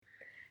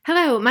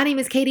Hello, my name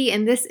is Katie,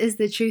 and this is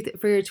the Truth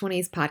for Your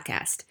 20s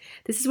podcast.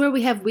 This is where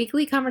we have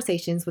weekly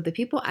conversations with the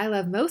people I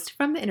love most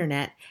from the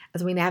internet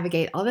as we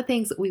navigate all the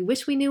things we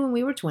wish we knew when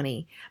we were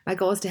 20. My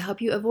goal is to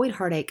help you avoid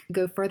heartache,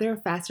 go further,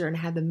 faster, and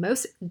have the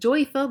most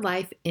joy filled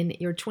life in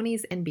your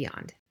 20s and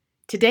beyond.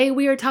 Today,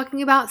 we are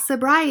talking about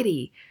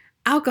sobriety,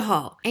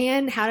 alcohol,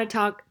 and how to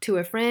talk to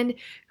a friend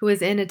who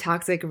is in a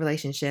toxic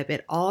relationship.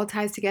 It all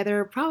ties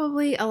together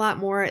probably a lot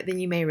more than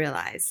you may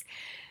realize.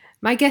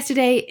 My guest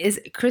today is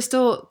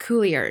Crystal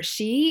Coulier.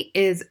 She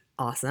is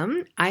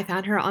awesome. I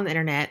found her on the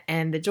internet,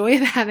 and the joy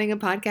of having a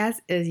podcast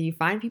is you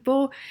find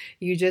people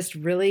you just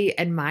really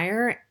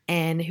admire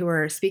and who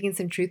are speaking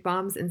some truth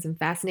bombs and some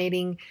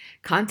fascinating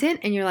content.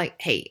 And you're like,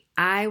 hey,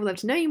 I would love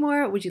to know you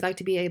more. Would you like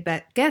to be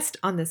a guest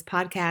on this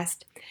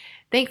podcast?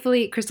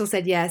 Thankfully, Crystal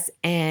said yes,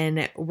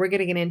 and we're going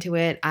to get into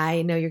it.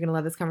 I know you're going to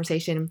love this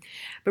conversation.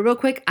 But real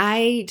quick,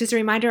 just a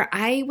reminder,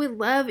 I would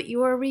love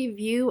your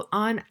review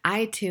on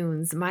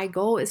iTunes. My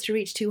goal is to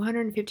reach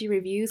 250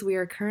 reviews. We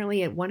are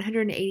currently at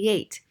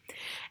 188.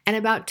 And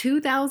about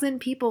 2,000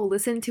 people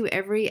listen to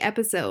every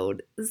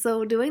episode.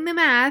 So doing the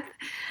math,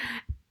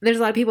 there's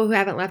a lot of people who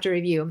haven't left a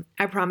review.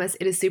 I promise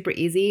it is super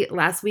easy.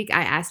 Last week,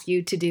 I asked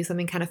you to do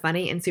something kind of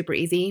funny and super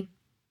easy.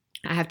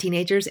 I have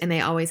teenagers and they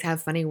always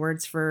have funny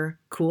words for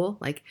cool,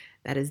 like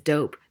that is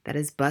dope, that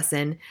is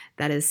bussin',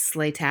 that is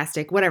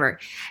slaytastic, whatever.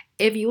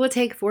 If you will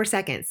take 4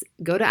 seconds,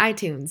 go to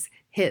iTunes,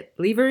 hit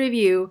leave a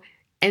review,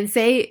 and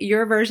say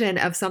your version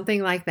of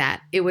something like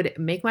that, it would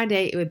make my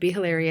day. It would be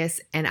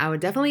hilarious. And I would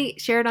definitely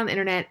share it on the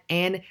internet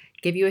and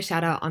give you a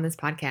shout out on this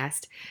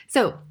podcast.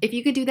 So if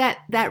you could do that,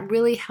 that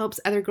really helps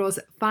other girls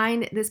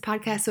find this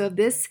podcast. So if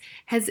this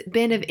has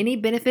been of any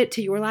benefit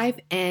to your life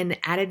and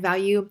added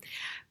value,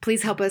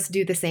 please help us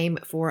do the same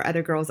for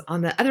other girls on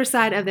the other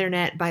side of their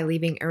net by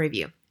leaving a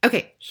review.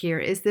 Okay, here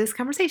is this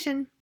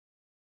conversation.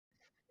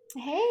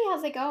 Hey,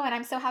 how's it going?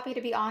 I'm so happy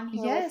to be on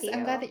here with Yes,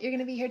 I'm glad you. that you're going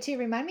to be here too.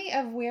 Remind me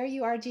of where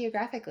you are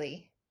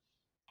geographically.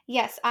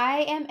 Yes,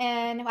 I am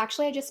in, well,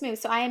 actually, I just moved.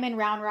 So I am in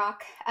Round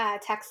Rock,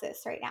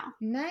 Texas right now.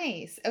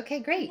 Nice. Okay,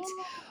 great.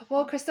 Yeah.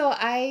 Well, Crystal,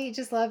 I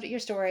just loved your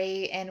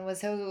story and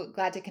was so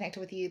glad to connect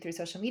with you through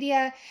social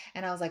media.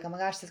 And I was like, oh my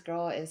gosh, this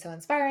girl is so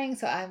inspiring.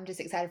 So I'm just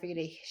excited for you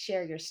to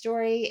share your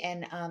story.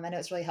 And I know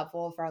it's really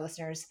helpful for our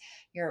listeners,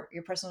 your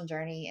personal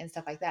journey and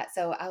stuff like that.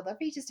 So I would love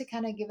for you just to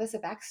kind of give us a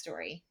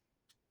backstory.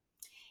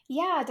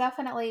 Yeah,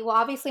 definitely. Well,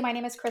 obviously, my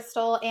name is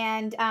Crystal,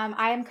 and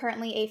I am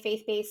currently a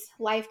faith based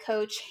life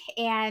coach.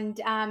 And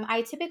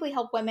I typically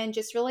help women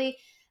just really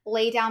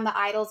lay down the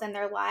idols in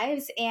their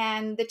lives.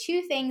 And the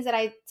two things that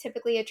I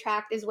typically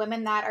attract is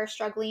women that are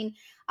struggling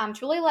to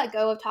really let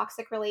go of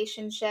toxic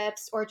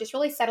relationships or just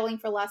really settling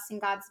for less than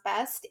God's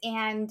best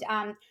and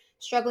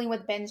struggling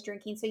with binge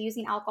drinking. So,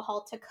 using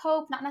alcohol to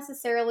cope, not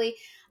necessarily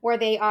where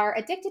they are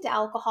addicted to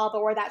alcohol,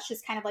 but where that's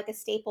just kind of like a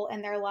staple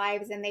in their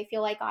lives and they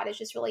feel like God is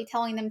just really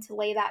telling them to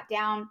lay that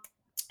down.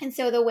 And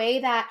so the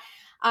way that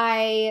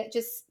I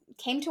just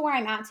came to where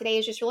I'm at today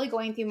is just really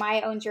going through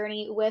my own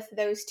journey with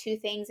those two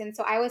things. And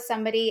so I was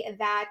somebody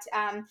that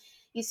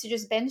used to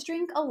just binge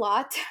drink a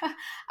lot.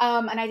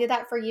 And I did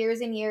that for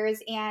years and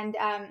years. And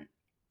I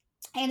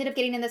ended up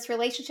getting in this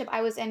relationship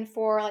I was in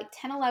for like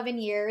 10, 11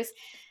 years.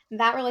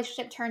 That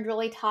relationship turned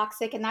really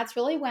toxic. And that's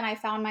really when I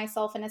found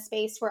myself in a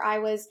space where I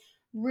was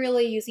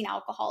really using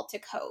alcohol to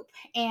cope.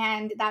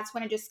 And that's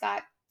when it just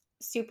got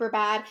super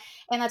bad.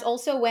 And that's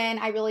also when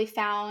I really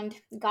found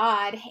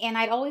God. And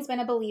I'd always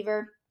been a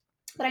believer,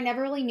 but I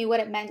never really knew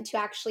what it meant to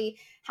actually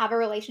have a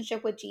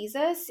relationship with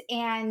Jesus.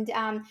 And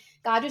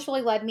God just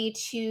really led me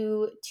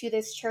to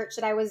this church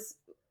that I was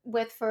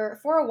with for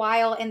a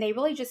while, and they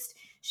really just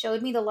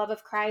showed me the love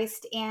of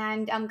Christ.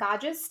 And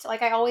God just,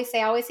 like I always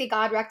say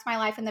God wrecked my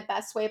life in the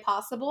best way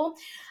possible,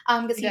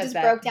 because He He does just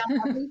that. broke down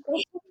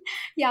everything.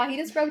 Yeah, He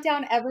just broke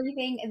down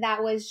everything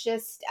that was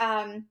just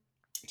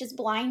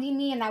blinding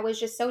me, and that was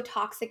just so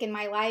toxic in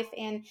my life.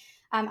 And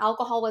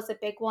alcohol was a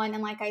big one.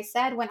 And like I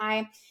said, when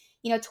I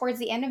towards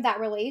the end of that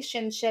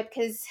relationship,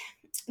 because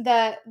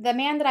the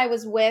man that I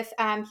was with,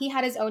 he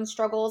had his own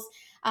struggles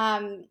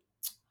um,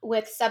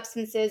 with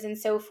substances and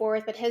so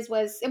forth, but it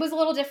was a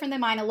little different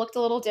than mine. It looked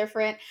a little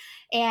different,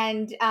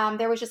 and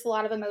there was just a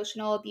lot of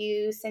emotional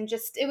abuse, and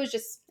just it was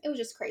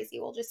just crazy.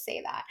 We'll just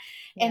say that.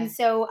 And Yeah.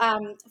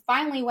 so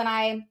finally, when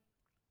I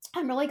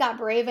really got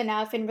brave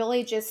enough and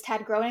really just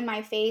had grown in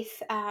my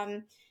faith.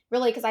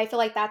 Really, because I feel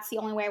like that's the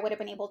only way I would have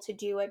been able to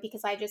do it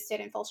because I just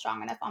didn't feel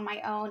strong enough on my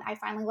own. I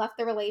finally left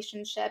the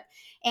relationship,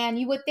 and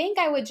you would think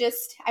I would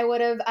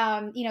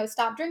have,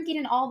 stopped drinking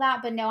and all that,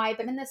 but no, I've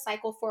been in this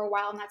cycle for a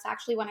while, and that's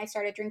actually when I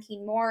started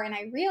drinking more, and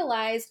I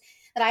realized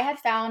that I had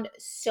found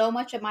so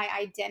much of my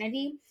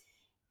identity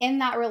in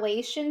that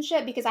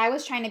relationship because I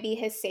was trying to be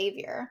his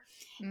savior,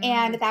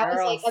 and that was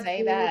Girl, like a say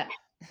big that.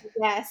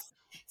 yes.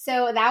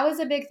 So that was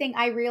a big thing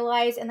I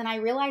realized. And then I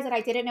realized that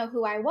I didn't know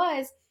who I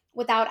was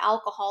without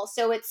alcohol.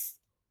 So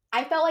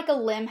I felt like a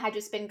limb had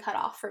just been cut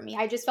off for me.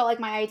 I just felt like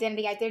my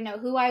identity, I didn't know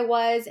who I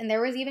was. And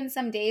there was even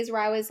some days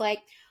where I was like,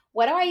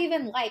 what do I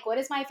even like? What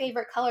is my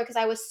favorite color? Because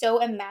I was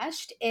so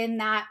enmeshed in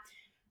that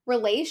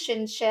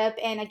relationship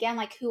and again,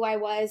 like who I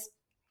was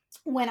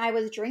when I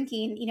was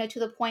drinking, to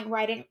the point where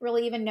I didn't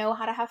really even know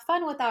how to have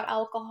fun without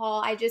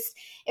alcohol.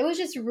 It was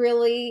just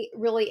really,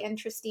 really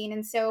interesting.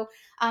 And so,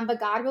 but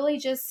God really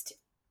just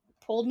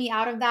pulled me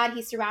out of that.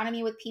 He surrounded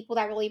me with people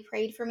that really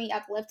prayed for me,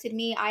 uplifted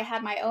me. I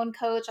had my own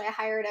coach. I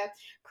hired a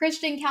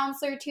Christian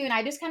counselor too, and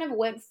I just kind of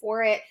went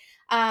for it.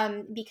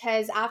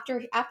 Because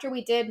after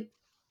we did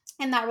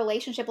in that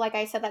relationship, like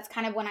I said, that's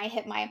kind of when I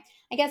hit my,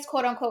 I guess,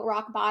 quote unquote,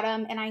 rock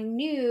bottom. And I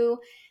knew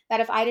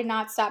that if I did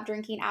not stop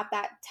drinking at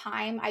that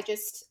time, I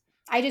just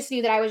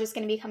knew that I was just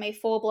going to become a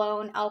full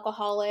blown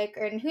alcoholic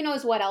and who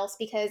knows what else,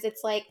 because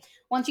it's like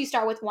once you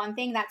start with one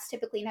thing, that's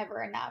typically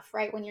never enough,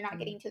 right? When you're not Mm.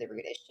 getting to the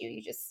root issue,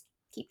 you just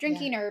keep Yeah.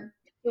 drinking or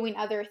doing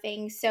other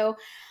things. So,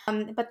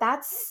 but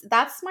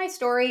that's my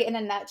story in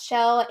a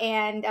nutshell.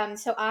 And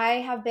so I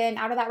have been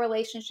out of that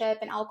relationship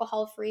and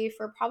alcohol free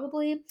for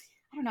probably,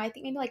 I don't know, I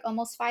think maybe like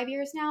almost 5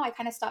 years now. I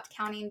kind of stopped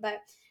counting, but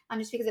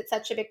just because it's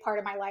such a big part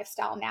of my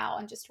lifestyle now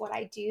and just what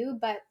I do.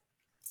 But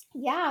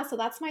yeah, so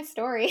that's my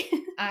story.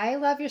 I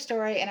love your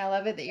story, and I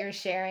love it that you're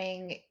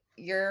sharing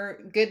your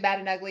good, bad,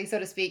 and ugly, so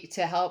to speak,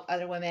 to help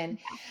other women.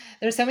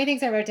 There's so many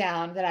things I wrote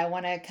down that I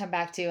want to come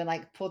back to and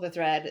like pull the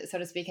thread, so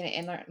to speak,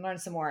 and learn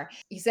some more.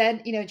 You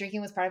said,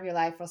 drinking was part of your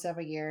life for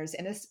several years,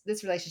 and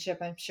this relationship,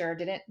 I'm sure,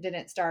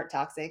 didn't start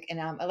toxic. And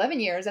 11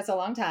 years, that's a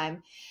long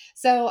time.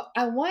 So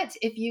I want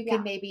if you could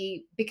Yeah.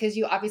 maybe, because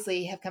you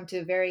obviously have come to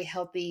a very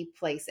healthy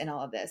place in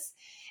all of this,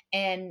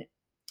 and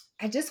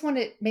I just want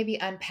to maybe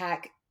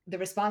unpack the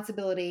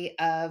responsibility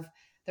of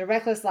the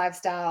reckless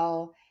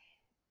lifestyle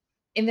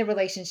in the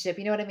relationship.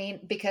 You know what I mean?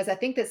 Because I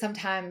think that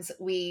sometimes it's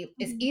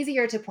Mhm.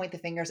 easier to point the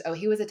fingers. Oh,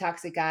 he was a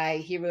toxic guy.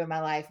 He ruined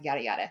my life,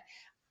 yada, yada.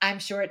 I'm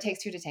sure it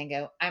takes two to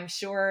tango. I'm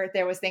sure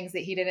there was things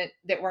that he didn't,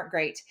 that weren't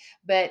great,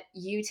 but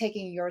you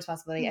taking your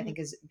responsibility, I Mhm. think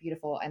is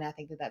beautiful. And I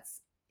think that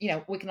that's, we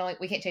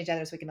can't change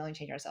others. We can only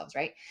change ourselves.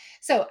 Right.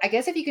 So I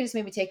guess if you can just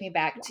maybe take me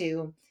back Yeah.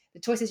 to the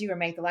choices you were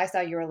making, the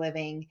lifestyle you were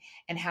living,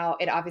 and how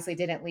it obviously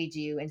didn't lead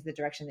you into the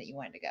direction that you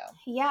wanted to go.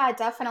 Yeah,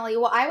 definitely.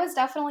 Well, I was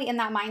definitely in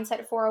that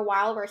mindset for a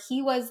while where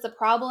he was the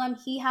problem,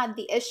 he had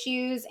the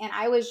issues, and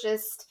I was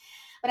just,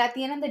 but at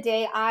the end of the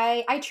day,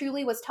 I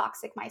truly was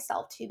toxic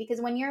myself too,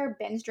 because when you're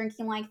binge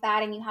drinking like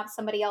that and you have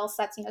somebody else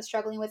that's,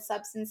 struggling with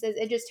substances,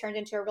 it just turned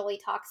into a really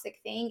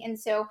toxic thing. And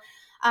so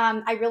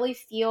I really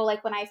feel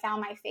like when I found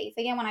my faith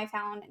again, when I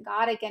found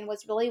God again,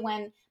 was really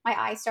when my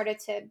eyes started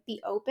to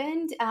be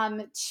opened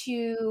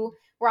to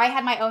where I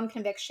had my own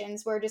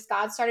convictions, where just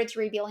God started to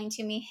revealing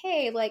to me,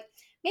 hey, like,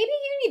 maybe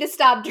you need to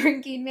stop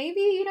drinking. Maybe,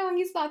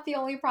 he's not the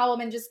only problem.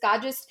 And just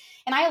God just,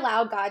 and I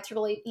allowed God to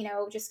really,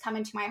 just come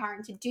into my heart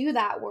and to do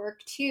that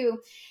work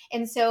too.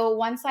 And so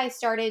once I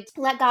started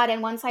to let God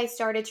in, once I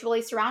started to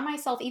really surround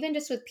myself, even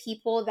just with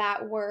people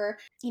that were,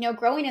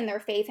 growing in their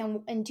faith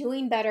and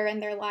doing better in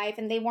their life,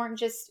 and they weren't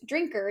just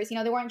drinkers,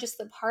 they weren't just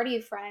the party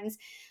friends.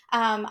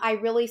 I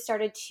really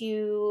started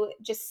to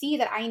just see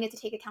that I needed to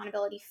take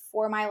accountability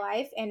for my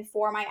life and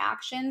for my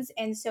actions.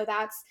 And so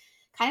that's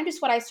kind of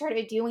just what I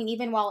started doing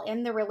even while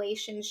in the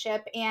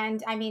relationship.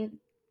 And I mean,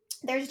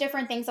 there's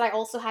different things that I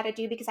also had to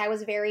do because I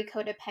was very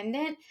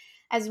codependent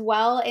as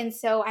well. And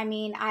so I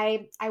mean,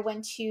 I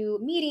went to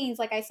meetings,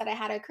 like I said, I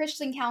had a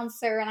Christian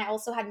counselor, and I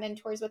also had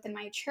mentors within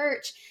my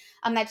church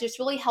that just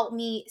really helped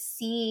me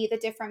see the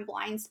different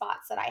blind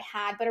spots that I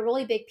had. But a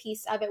really big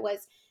piece of it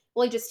was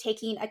really just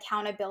taking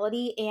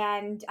accountability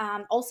and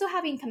also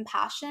having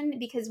compassion,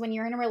 because when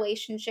you're in a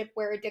relationship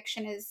where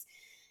addiction is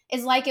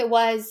like it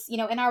was,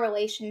 in our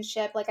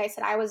relationship, like I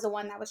said, I was the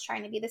one that was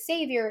trying to be the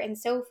savior and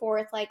so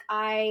forth. Like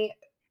I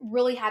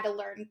really had to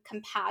learn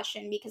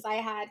compassion because I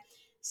had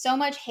so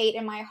much hate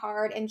in my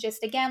heart and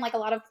just again like a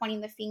lot of pointing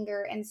the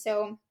finger. And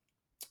so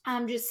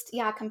just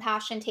yeah,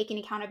 compassion, taking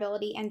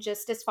accountability, and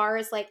just as far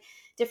as like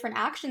different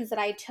actions that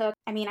I took,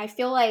 I mean, I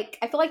feel like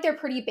they're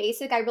pretty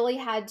basic. I really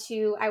had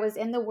to, I was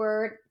in the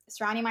word,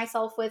 surrounding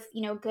myself with,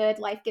 good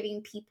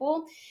life-giving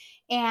people.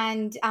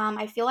 And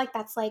I feel like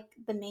that's like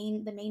the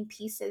main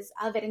pieces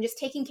of it, and just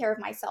taking care of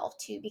myself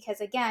too,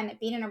 because again,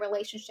 being in a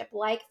relationship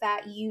like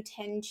that, you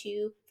tend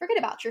to forget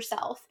about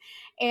yourself.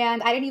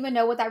 And I didn't even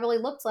know what that really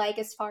looked like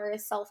as far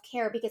as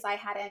self-care because I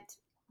hadn't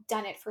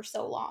done it for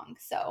so long.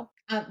 So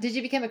Did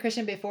you become a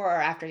Christian before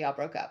or after y'all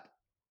broke up?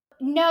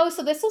 no,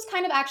 so this was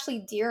kind of actually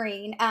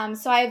during.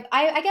 So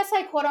I guess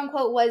I quote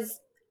unquote was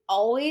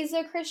always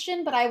a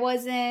Christian, but I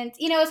wasn't.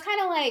 It's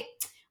kind of like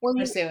when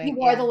you Pursuing,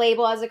 wore the yeah.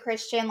 label as a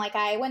Christian. Like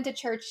I went to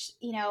church,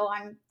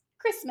 on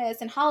Christmas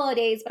and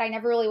holidays, but I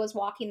never really was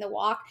walking the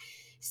walk.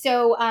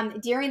 So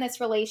during this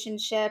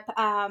relationship,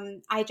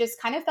 I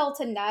just kind of felt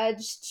a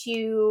nudge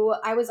to.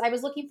 I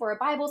was looking for a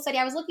Bible study.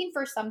 I was looking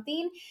for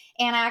something,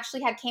 and I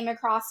actually had came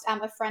across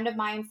a friend of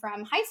mine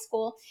from high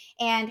school,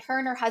 and her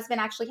and her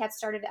husband actually had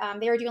started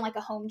they were doing like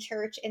a home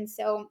church. And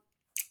so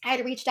I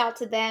had reached out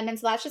to them, and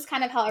so that's just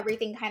kind of how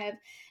everything kind of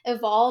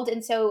evolved.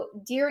 And so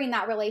during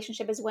that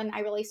relationship is when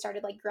I really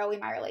started like growing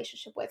my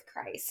relationship with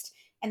Christ,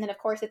 and then of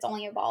course it's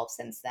only evolved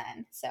since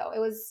then. So it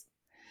was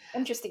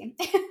Interesting.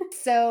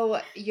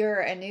 So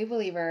you're a new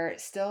believer,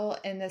 still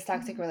in this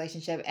toxic Mhm.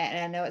 relationship, and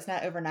I know it's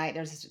not overnight.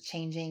 There's this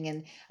changing,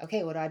 and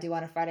okay, what do I do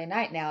on a Friday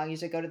night now? I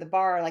usually go to the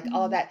bar, like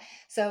all of Mhm. that.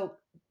 So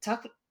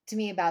talk to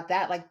me about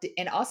that. Like,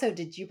 and also,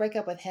 did you break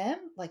up with him?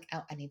 Like,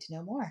 I need to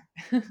know more.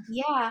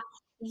 Yeah.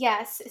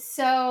 Yes.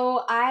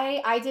 So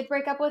I did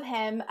break up with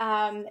him.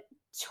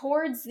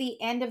 Towards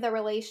the end of the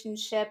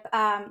relationship,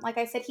 like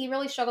I said, he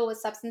really struggled with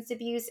substance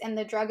abuse, and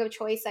the drug of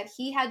choice that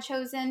he had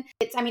chosen.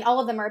 I mean, all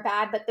of them are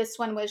bad, but this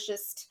one was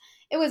just,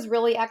 it was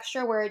really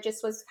extra, where it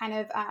just was kind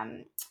of,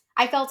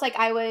 I felt like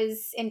I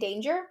was in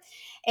danger.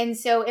 And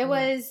so it Mm,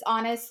 was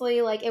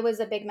honestly like, it was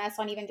a big mess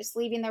on even just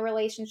leaving the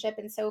relationship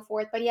and so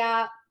forth. But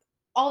yeah,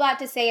 all that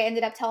to say, I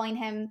ended up telling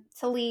him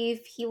to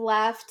leave. He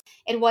left.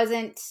 It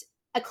wasn't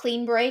a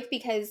clean break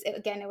because,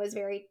 again, it was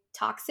very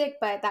toxic,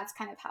 but that's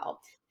kind of how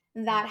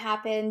yeah. that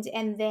happened.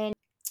 And then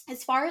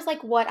as far as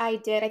like what I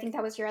did, I think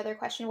that was your other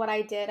question. What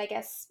I did, I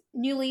guess,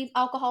 newly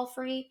alcohol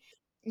free.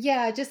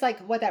 Yeah, just like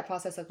what that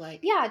process looked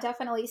like. Yeah,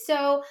 definitely.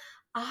 So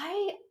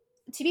I,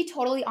 to be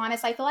totally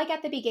honest, I feel like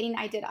at the beginning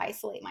I did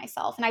isolate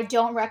myself, and I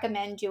don't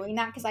recommend doing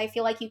that because I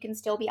feel like you can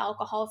still be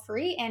alcohol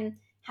free and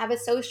have a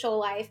social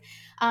life.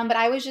 But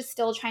I was just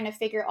still trying to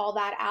figure all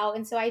that out,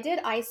 and so I did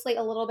isolate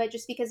a little bit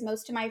just because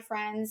most of my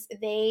friends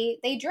they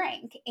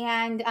drank,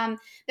 and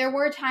there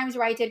were times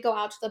where I did go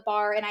out to the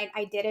bar and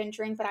I didn't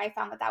drink, but I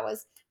found that that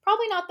was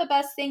probably not the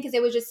best thing because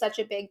it was just such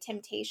a big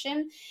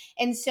temptation.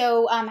 And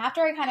so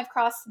after I kind of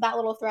crossed that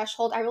little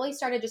threshold, I really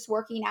started just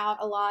working out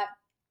a lot.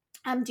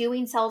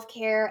 Doing self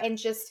care and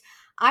just,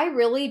 I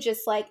really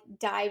just like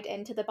dived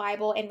into the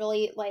Bible and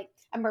really like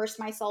immersed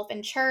myself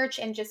in church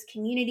and just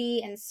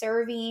community and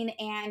serving.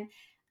 And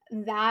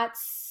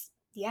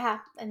yeah,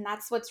 and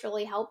that's what's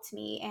really helped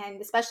me.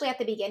 And especially at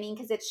the beginning,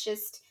 because it's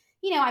just,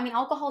 I mean,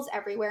 alcohol's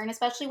everywhere. And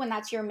especially when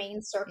that's your main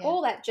Yeah.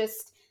 circle, that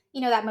just,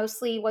 that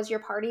mostly was your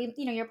party,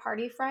 your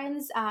party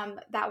friends.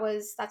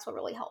 That's what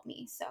really helped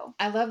me. So,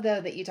 I love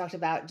though that you talked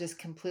about just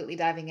completely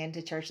diving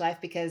into church life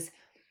because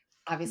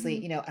obviously,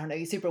 mhm. I don't know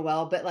you super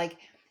well, but like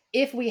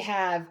if we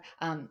have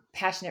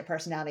passionate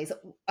personalities,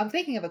 I'm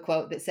thinking of a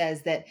quote that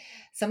says that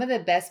some of the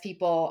best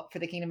people for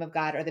the kingdom of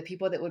God are the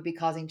people that would be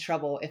causing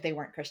trouble if they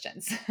weren't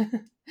Christians.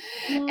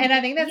 And I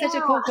think that's such a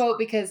Yeah, cool quote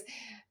because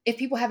if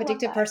people have I love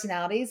addictive that.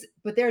 personalities,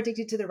 but they're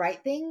addicted to the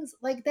right things,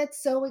 like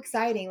that's so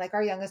exciting. Like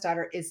our youngest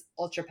daughter is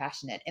ultra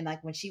passionate. And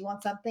like when she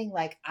wants something,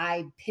 like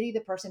I pity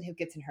the person who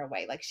gets in her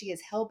way. Like she is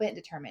hell bent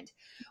determined,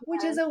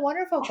 which is Yes. a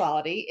wonderful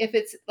quality if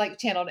it's like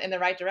channeled in the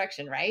right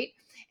direction, right?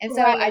 And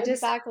so Right,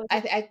 exactly.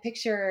 I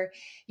picture,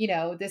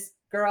 this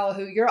girl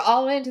who you're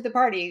all into the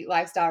party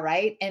lifestyle,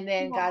 right? And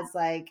then Yeah, God's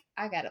like,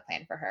 I got a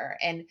plan for her.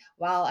 And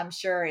while I'm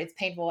sure it's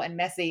painful and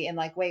messy and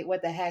like, wait,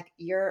 what the heck?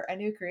 You're a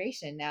new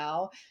creation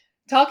now.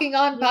 Talking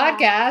on yeah.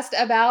 podcast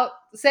about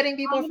setting I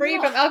people free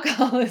know. from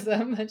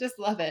alcoholism. I just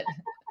love it.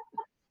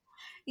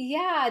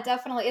 Yeah,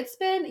 definitely. It's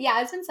been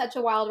such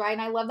a wild ride,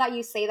 and I love that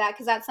you say that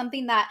because that's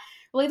something that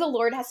really the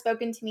Lord has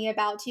spoken to me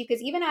about too.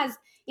 Because even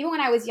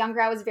when I was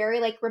younger, I was very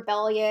like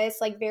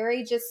rebellious, like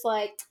very just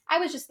like I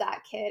was just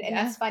that kid, and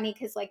Yeah. it's funny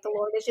because like the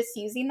Lord is just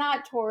using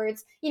that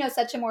towards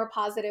such a more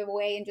positive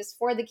way and just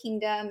for the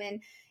kingdom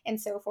and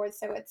so forth.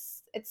 So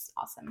it's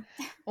awesome.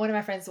 One of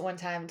my friends one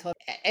time told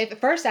at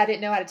first I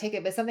didn't know how to take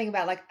it, but something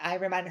about like I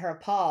reminded her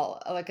of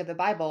Paul, like of the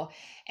Bible,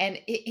 and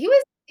he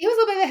was a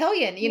little bit of a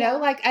hellion, Yeah.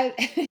 like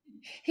I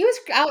he was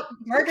out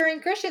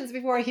murdering Christians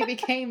before he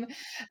became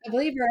a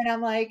believer, and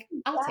I'm like,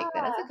 I'll take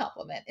that as a Yeah.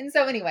 compliment. And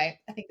so anyway,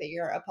 I think that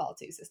you're a Paul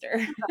too, sister.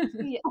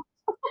 Yeah.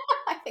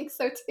 I think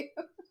so too.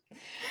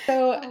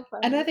 So Oh,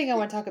 another funny. thing I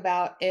want to talk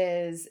about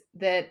is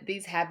that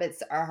these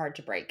habits are hard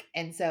to break.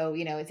 And so,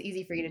 it's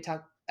easy for you to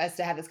talk us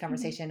to have this Mhm.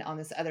 conversation on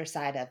this other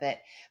side of it.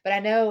 But I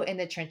know in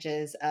the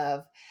trenches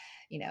of,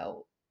 you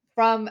know,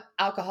 from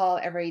alcohol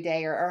every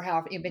day or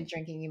how you've been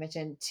drinking, you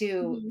mentioned,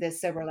 to Mhm.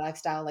 this sober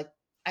lifestyle, like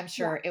I'm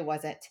Yeah. sure it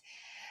wasn't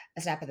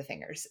a snap of the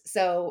fingers.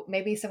 So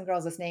maybe some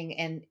girls listening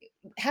and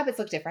habits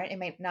look different. It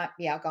might not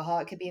be alcohol,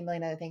 it could be a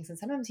million other things. And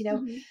sometimes,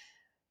 Mhm.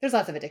 there's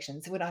lots of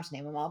addictions. We don't have to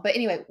name them all. But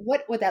anyway,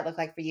 what would that look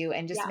like for you?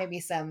 And just Yeah. maybe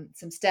some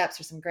steps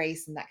or some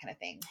grace and that kind of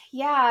thing.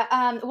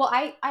 Yeah, well,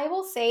 I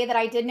will say that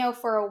I did know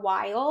for a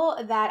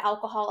while that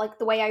alcohol, like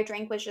the way I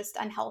drank, was just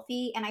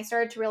unhealthy, and I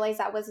started to realize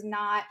that was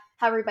not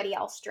how everybody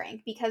else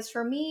drank. Because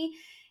for me,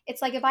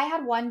 it's like if I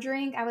had one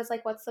drink, I was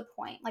like, "What's the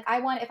point?" Like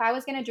if I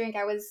was gonna drink,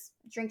 I was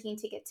drinking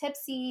to get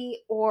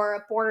tipsy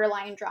or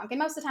borderline drunk, and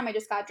most of the time, I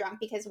just got drunk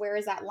because where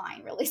is that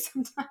line, really?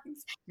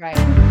 Sometimes. Right.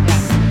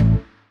 Yeah.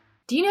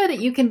 Do you know that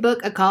you can book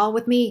a call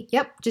with me?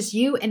 Yep, just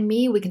you and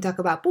me. We can talk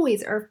about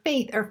boys or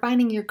faith or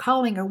finding your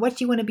calling or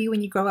what you want to be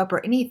when you grow up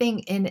or anything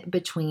in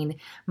between.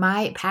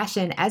 My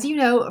passion, as you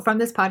know from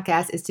this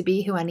podcast, is to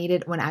be who I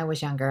needed when I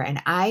was younger.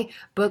 And I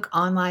book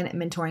online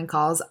mentoring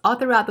calls all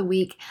throughout the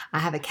week. I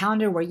have a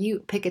calendar where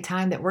you pick a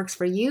time that works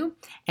for you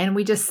and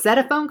we just set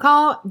a phone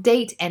call,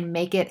 date, and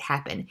make it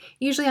happen.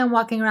 Usually I'm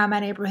walking around my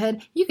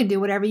neighborhood. You can do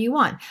whatever you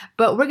want,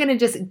 but we're going to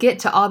just get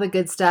to all the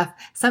good stuff.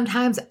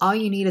 Sometimes all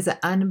you need is an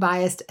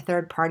unbiased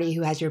third party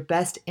who has your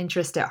best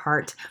interest at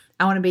heart.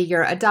 I want to be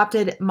your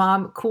adopted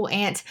mom, cool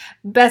aunt,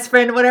 best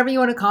friend, whatever you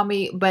want to call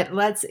me. But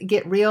let's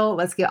get real.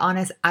 Let's get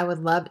honest. I would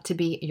love to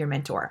be your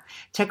mentor.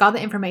 Check all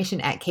the information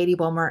at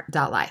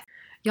katiebulmer.life.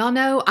 Y'all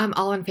know I'm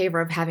all in favor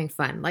of having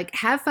fun. Like,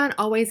 have fun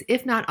always,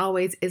 if not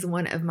always, is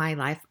one of my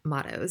life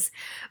mottos.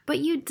 But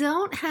you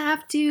don't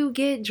have to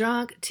get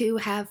drunk to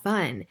have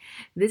fun.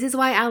 This is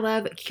why I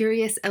love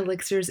Curious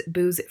Elixir's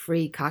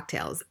booze-free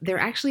cocktails. They're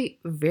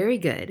actually very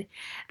good.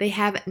 They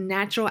have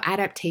natural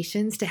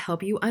adaptations to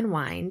help you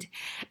unwind,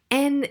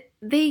 and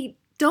they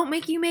don't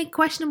make you make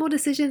questionable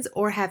decisions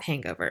or have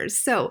hangovers.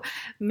 So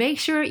make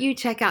sure you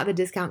check out the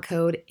discount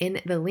code in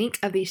the link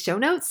of these show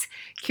notes.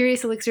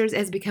 Curious Elixirs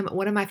has become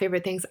one of my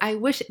favorite things. I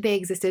wish they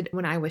existed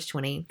when I was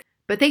 20.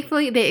 But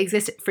thankfully, they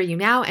exist for you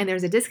now, and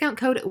there's a discount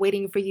code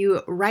waiting for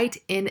you right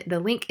in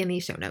the link in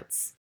these show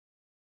notes.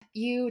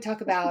 You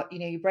talk about,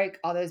 you break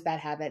all those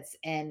bad habits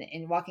and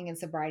in walking in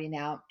sobriety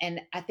now.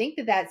 And I think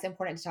that that's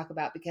important to talk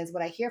about because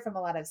what I hear from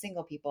a lot of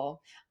single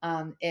people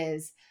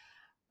is,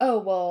 oh,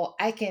 well,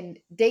 I can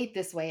date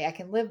this way. I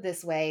can live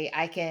this way.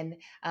 I can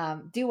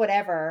do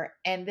whatever.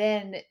 And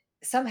then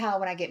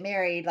somehow when I get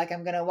married, like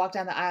I'm going to walk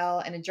down the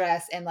aisle in a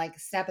dress and like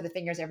snap of the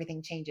fingers,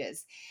 everything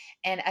changes.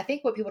 And I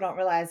think what people don't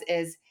realize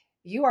is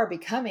you are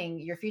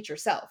becoming your future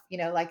self,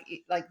 like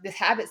the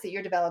habits that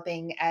you're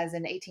developing as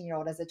an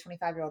 18-year-old, as a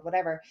 25-year-old,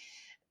 whatever,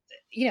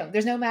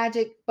 there's no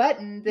magic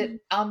button that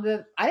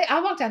on I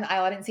walked down the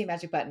aisle. I didn't see a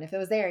magic button. If it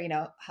was there,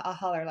 I'll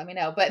holler, let me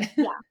know. But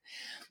Yeah.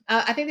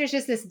 I think there's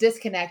just this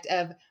disconnect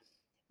of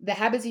the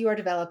habits you are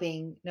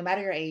developing, no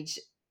matter your age,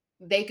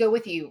 they go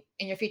with you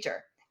in your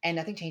future and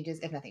nothing changes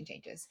if nothing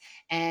changes.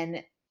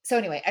 And so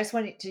anyway, I just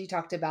wanted to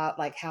talk about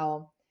like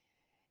how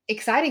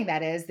exciting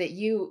that is that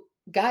you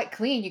got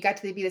clean. You got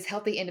to be this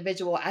healthy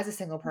individual as a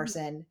single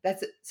person.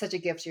 That's such a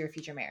gift to your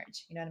future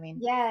marriage. You know what I mean?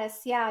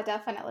 Yes, yeah,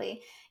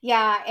 definitely.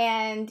 Yeah,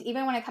 and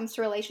even when it comes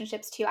to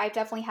relationships too, I've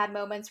definitely had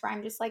moments where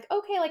I'm just like,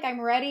 okay, like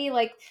I'm ready.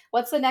 Like,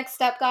 what's the next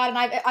step, God? And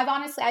I've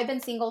honestly, I've been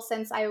single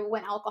since I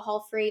went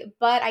alcohol free,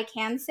 but I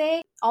can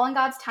say all in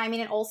God's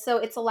timing, and also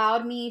it's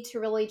allowed me to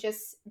really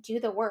just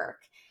do the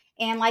work.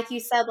 And like you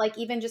said, like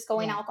even just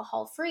going Yeah.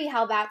 alcohol free,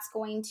 how that's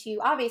going to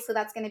obviously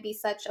that's going to be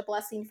such a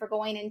blessing for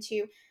going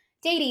into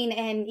dating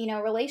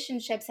and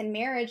relationships and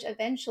marriage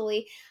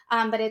eventually.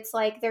 But it's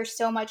like there's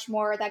so much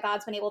more that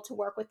God's been able to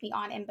work with me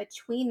on in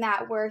between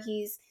that, where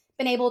He's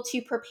been able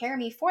to prepare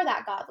me for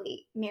that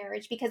godly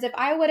marriage. Because if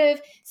I would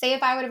have, say,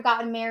 if I would have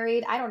gotten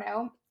married, I don't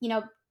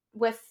know,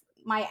 with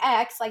my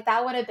ex, like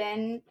that would have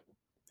been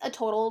a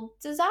total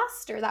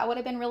disaster. That would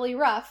have been really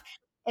rough.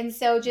 And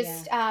so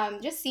Yeah.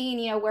 just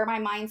seeing, where my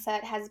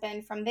mindset has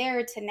been from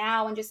there to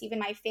now, and just even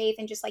my faith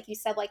and just like you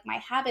said, like my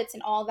habits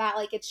and all that,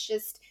 like it's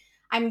just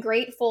I'm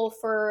grateful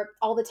for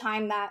all the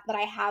time that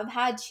I have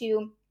had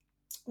to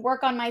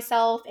work on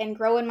myself and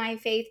grow in my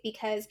faith,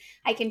 because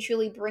I can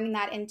truly bring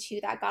that into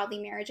that godly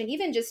marriage. And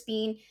even just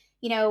being,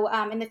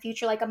 in the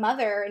future, like a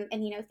mother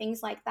and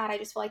things like that. I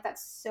just feel like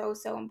that's so,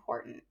 so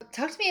important.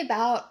 Talk to me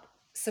about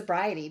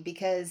sobriety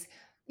because,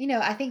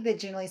 I think that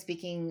generally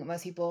speaking,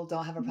 most people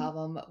don't have a Mhm.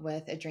 problem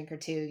with a drink or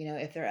two,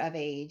 if they're of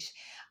age.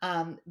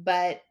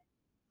 But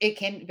it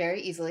can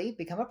very easily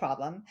become a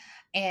problem.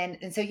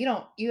 And so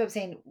you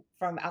abstain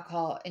from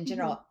alcohol in Mhm.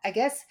 general. I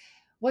guess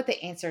what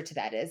the answer to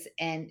that is,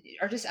 and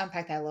or just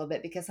unpack that a little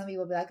bit because some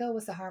people will be like, oh,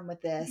 what's the harm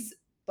with Mhm. this?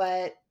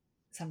 But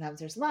sometimes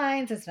there's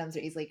lines and sometimes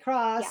they're easily Yeah.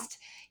 crossed.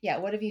 Yeah.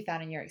 What have you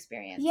found in your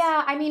experience?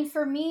 Yeah, I mean,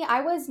 for me,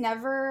 I was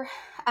never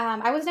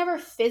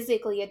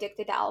physically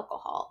addicted to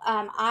alcohol.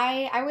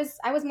 I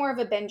was more of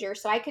a binger,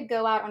 so I could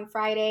go out on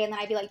Friday and then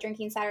I'd be like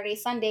drinking Saturday,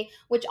 Sunday,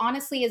 which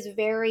honestly is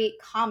very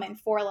common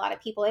for a lot of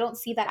people. They don't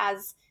see that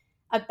as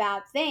a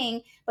bad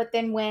thing, but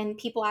then when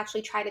people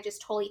actually try to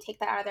just totally take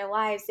that out of their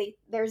lives,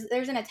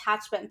 there's an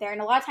attachment there,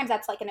 and a lot of times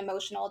that's like an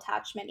emotional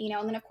attachment,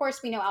 And then of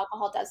course we know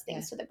alcohol does Yeah.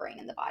 things to the brain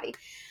and the body.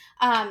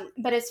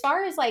 But as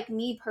far as like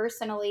me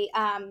personally,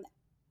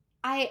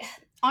 I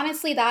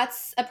honestly,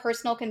 that's a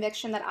personal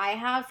conviction that I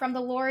have from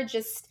the Lord.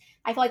 Just,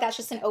 I feel like that's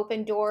just an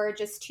open door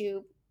just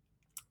to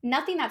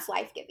nothing that's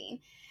life giving.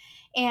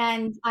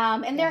 And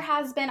there Yeah.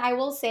 has been, I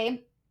will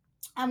say,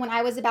 when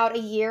I was about a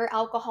year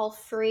alcohol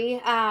free,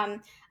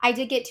 I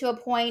did get to a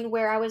point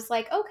where I was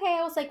like, okay,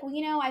 I was like,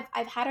 well,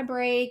 I've had a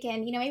break,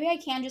 and maybe I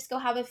can just go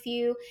have a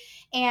few,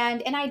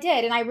 and I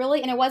did, and I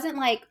really, and it wasn't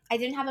like I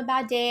didn't have a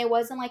bad day, it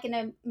wasn't like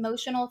an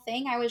emotional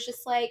thing. I was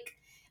just like,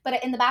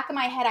 but in the back of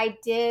my head,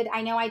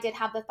 I know I did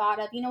have the thought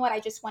of, you know what, I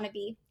just want to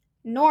be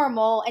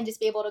normal and just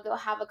be able to go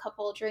have a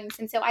couple of drinks.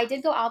 And so I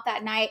did go out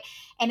that night,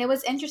 and it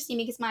was interesting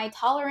because my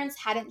tolerance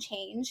hadn't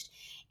changed,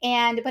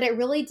 but it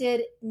really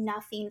did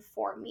nothing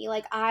for me.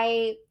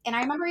 I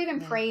remember even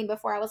Yeah. praying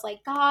before. I was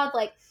like, God,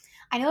 like,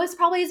 I know this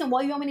probably isn't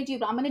what you want me to do,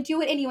 but I'm going to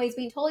do it anyways,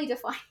 being totally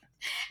defiant.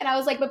 And I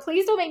was like, but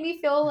please don't make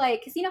me feel like,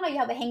 because you know how you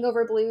have the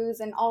hangover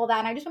blues and all that.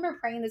 And I just remember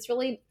praying this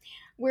really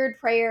weird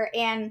prayer,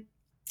 and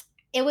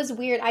it was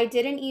weird. I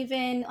didn't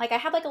even like, I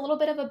had like a little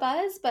bit of a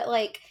buzz, but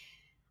like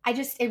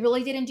it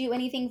really didn't do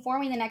anything for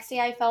me. The next day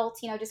I felt,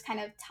 just kind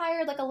of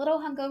tired, like a little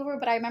hungover,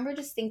 but I remember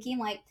just thinking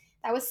like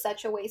that was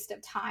such a waste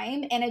of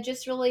time. And it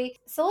just really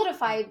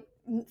solidified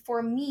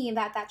for me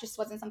that that just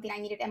wasn't something I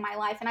needed in my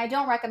life. And I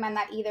don't recommend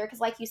that either, because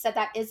like you said,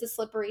 that is a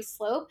slippery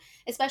slope,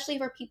 especially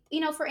for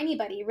people, for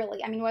anybody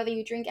really. I mean, whether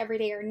you drink every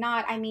day or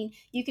not, I mean,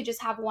 you could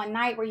just have one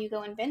night where you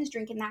go and binge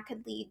drink, and that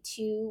could lead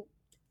to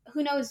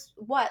who knows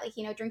what,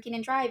 like, drinking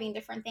and driving,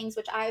 different things,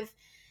 which I've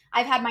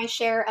had my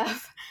share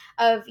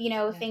of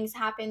Yeah. things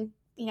happen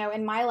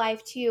in my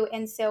life too.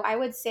 And so I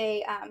would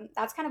say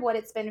that's kind of what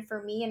it's been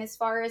for me. And as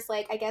far as,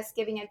 like, I guess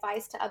giving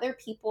advice to other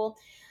people,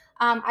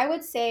 I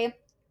would say,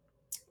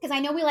 because I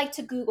know we like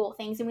to Google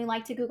things, and we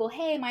like to Google,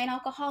 hey, am I an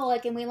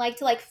alcoholic? And we like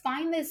to, like,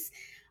 find this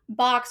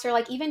box, or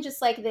like even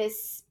just like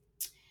this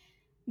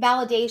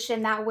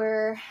validation that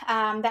we're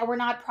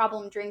not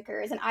problem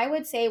drinkers. And I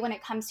would say, when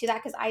it comes to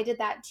that, because I did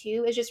that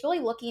too, is just really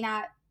looking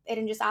at it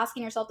and just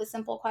asking yourself the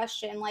simple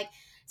question, like,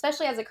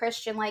 especially as a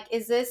Christian, like,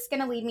 is this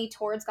going to lead me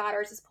towards God,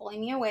 or is this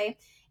pulling me away?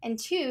 And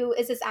two,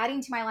 is this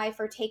adding to my life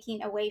or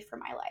taking away from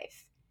my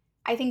life?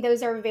 I think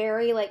those are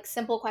very, like,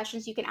 simple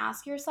questions you can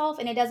ask yourself.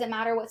 And it doesn't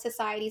matter what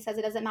society says,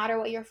 it doesn't matter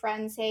what your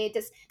friends say, it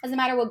just doesn't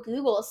matter what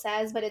Google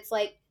says, but it's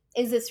like,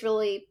 is this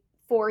really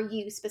for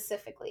you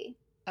specifically?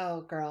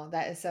 Oh, girl,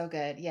 that is so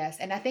good. Yes.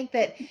 And I think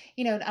that,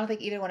 I don't think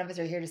either one of us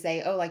are here to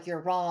say, oh, like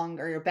you're wrong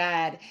or you're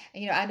bad.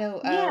 And, I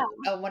know Yeah.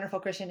 a wonderful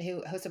Christian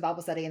who hosts a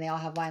Bible study, and they all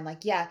have line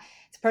like, yeah,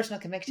 it's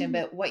personal conviction. Mhm.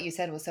 But what you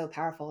said was so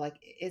powerful. Like,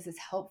 is this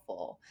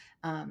helpful?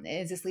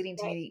 Is this leading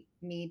to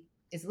Right.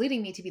 is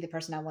leading me to be the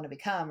person I want to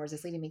become? Or is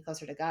this leading me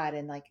closer to God?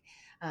 And like,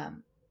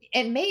 um,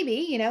 and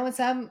maybe, in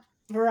some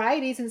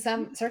varieties, in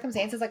some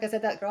circumstances, like I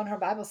said, that girl in her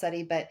Bible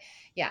study, but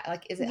yeah,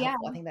 like, is it Yeah.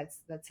 helpful? I think that's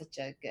such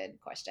a good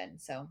question.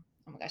 So,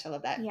 oh my gosh, I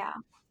love that. Yeah.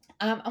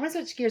 I want to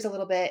switch gears a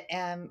little bit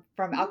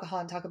from Mhm. alcohol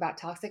and talk about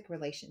toxic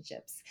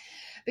relationships,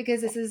 because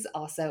this is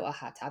also a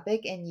hot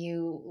topic and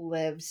you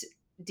lived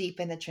deep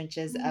in the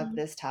trenches of Mhm.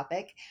 this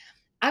topic.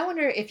 I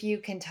wonder if you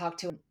can talk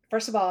to,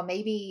 first of all,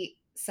 maybe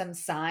some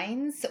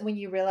signs when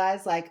you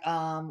realize, like,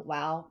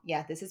 wow,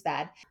 yeah, this is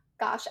bad.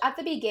 Gosh, at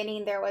the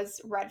beginning, there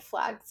was red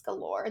flags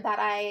galore that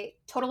I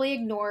totally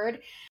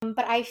ignored.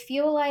 But I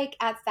feel like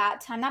at that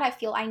time, not I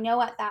feel, I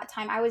know at that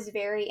time, I was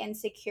very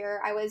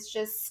insecure. I was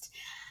just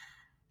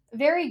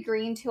very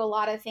green to a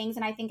lot of things.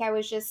 And I think I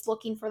was just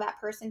looking for that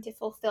person to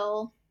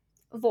fulfill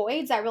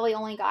voids that really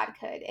only God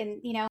could.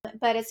 And,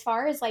 but as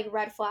far as, like,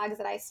 red flags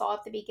that I saw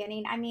at the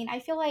beginning, I mean,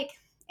 I feel like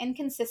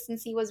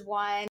inconsistency was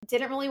one.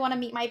 Didn't really want to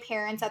meet my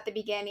parents at the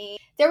beginning.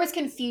 There was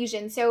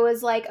confusion. So it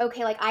was like,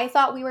 okay, like, I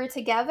thought we were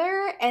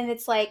together, and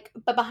it's like,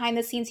 but behind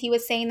the scenes, he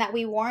was saying that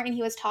we weren't, and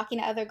he was talking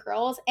to other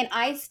girls. And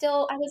I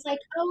was like,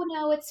 oh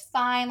no, it's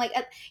fine. Like,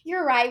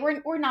 you're right.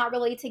 We're not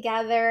really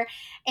together.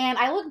 And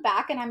I look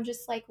back and I'm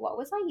just like, what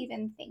was I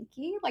even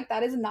thinking? Like,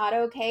 that is not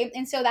okay.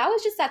 And so that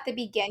was just at the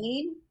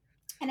beginning.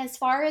 And as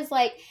far as,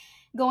 like,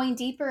 going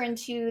deeper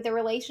into the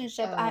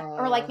relationship,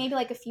 or like Oh, maybe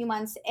like a few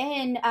months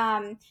in,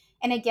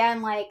 and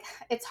again, like,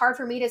 it's hard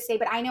for me to say,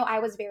 but I know I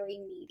was very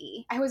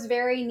needy. I was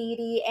very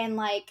needy. And,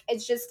 like,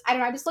 it's just, I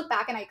don't know. I just look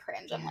back and I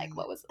cringe. I'm like, yeah.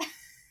 what was,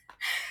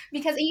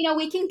 because,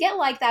 we can get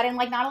like that. And,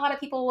 like, not a lot of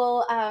people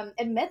will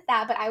admit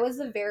that, but I was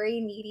a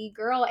very needy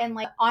girl. And,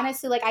 like,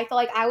 honestly, like, I feel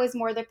like I was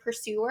more the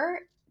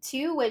pursuer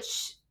too,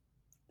 which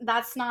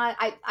that's not,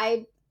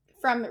 I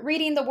from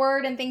reading the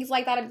word and things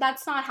like that,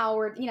 that's not how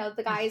we're,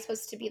 the guy is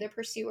supposed to be the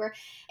pursuer.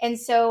 And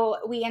so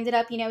we ended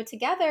up,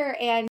 together.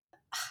 And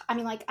I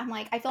mean, like, I'm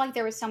like, I feel like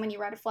there was so many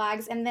red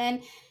flags. And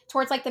then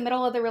towards, like, the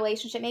middle of the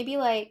relationship, maybe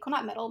like, well,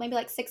 not middle, maybe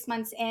like 6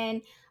 months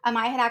in,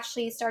 I had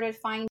actually started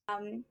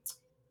finding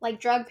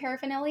like drug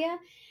paraphernalia.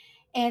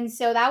 And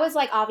so that was,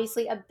 like,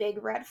 obviously a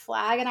big red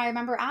flag. And I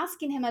remember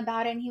asking him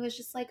about it, and he was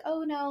just like,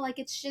 oh no, like,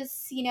 it's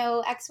just,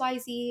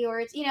 XYZ, or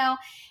it's,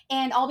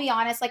 and I'll be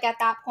honest, like, at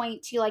that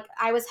point too, like,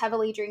 I was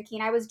heavily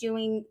drinking. I was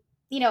doing,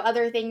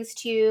 other things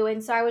too.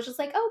 And so I was just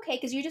like, okay,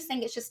 because you just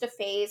think it's just a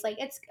phase. Like,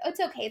 it's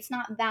okay. It's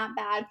not that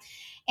bad.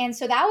 And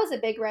so that was a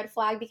big red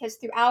flag, because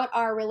throughout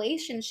our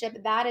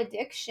relationship, that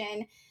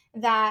addiction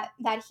that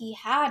he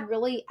had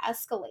really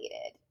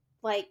escalated.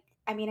 Like,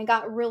 I mean, it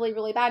got really,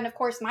 really bad. And of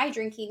course, my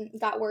drinking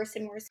got worse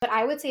and worse. But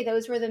I would say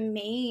those were the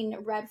main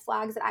red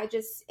flags that I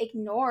just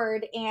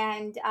ignored.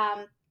 And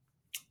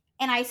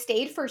I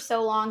stayed for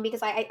so long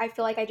because I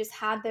feel like I just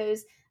had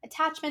those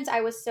attachments.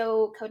 I was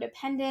so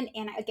codependent.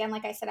 And again,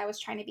 like I said, I was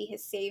trying to be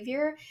his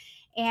savior.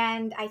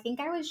 And I think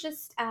I was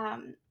just,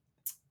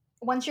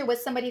 once you're with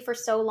somebody for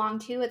so long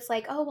too, it's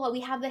like, oh, well, we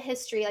have the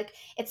history. Like,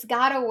 it's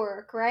got to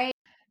work, right?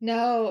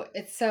 No,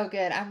 it's so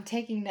good. I'm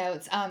taking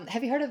notes.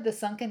 Have you heard of the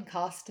sunken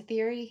cost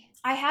theory?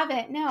 I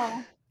haven't,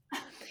 no.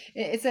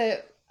 It's a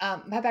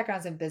my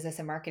background's in business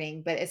and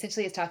marketing, but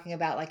essentially it's talking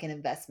about like an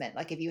investment.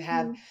 Like if you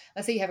have, Mm,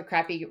 let's say you have a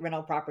crappy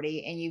rental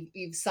property and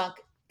you've sunk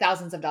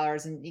thousands of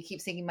dollars and you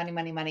keep sinking money,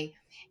 money, money,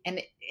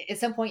 and at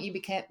some point you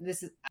become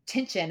this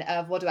tension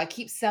of, well, do I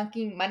keep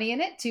sunking money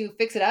in it to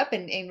fix it up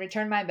and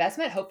return my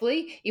investment?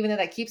 Hopefully, even though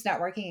that keeps not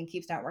working and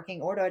keeps not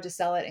working, or do I just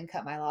sell it and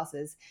cut my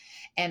losses?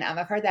 And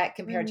I've heard that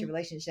compared to mm,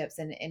 relationships,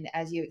 and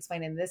as you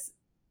explained in this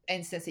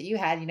instance that you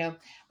had,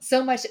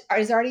 so much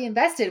is already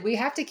invested. We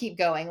have to keep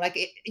going. Like,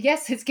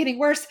 yes, it's getting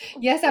worse.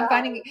 Yes, I'm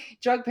finding Right.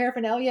 drug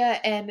paraphernalia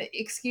and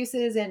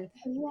excuses, and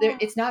Yeah.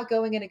 it's not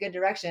going in a good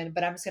direction.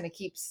 But I'm just going to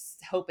keep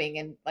hoping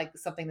and like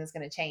something that's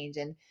going to change.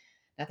 And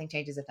nothing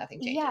changes if nothing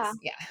Yeah. changes.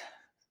 Yeah,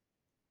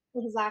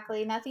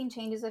 Exactly. Nothing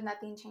changes if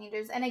nothing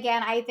changes. And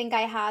again, I think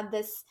I had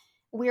this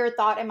weird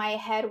thought in my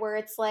head where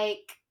it's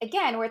like,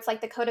 again, where it's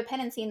like the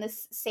codependency and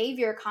this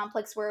savior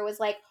complex where it was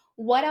like,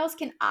 what else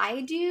can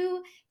I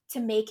do to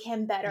make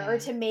him better or yeah.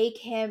 to make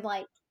him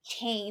like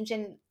change?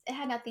 And it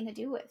had nothing to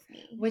do with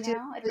me, Which is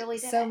It really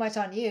so didn't. much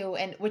on you,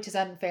 and which is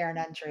unfair and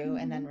untrue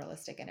and Hmm.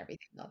 unrealistic and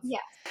everything else.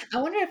 Yes.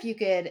 I wonder if you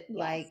could, Yes.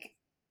 like,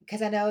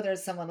 because I know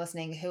there's someone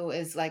listening who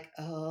is like,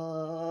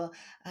 "Oh,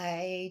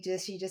 you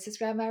just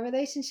described my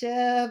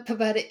relationship,"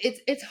 but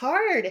it's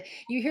hard.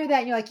 You hear that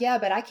and you're like, "Yeah,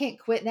 but I can't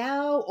quit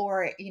now,"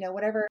 or,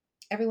 whatever.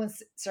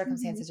 Everyone's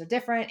Hmm. circumstances are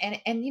different,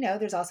 and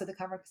there's also the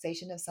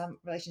conversation of some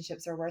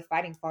relationships are worth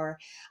fighting for.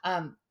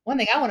 One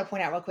thing I want to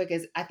point out real quick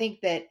is I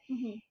think that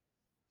Hmm.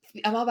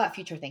 I'm all about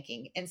future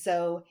thinking. And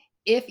so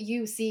if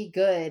you see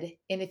good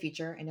in the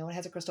future, and no one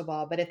has a crystal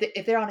ball, but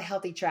if they're on a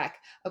healthy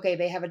track, okay,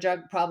 they have a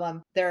drug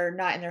problem, they're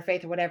not in their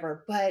faith or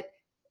whatever, but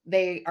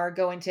they are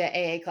going to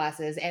AA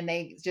classes and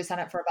they just sign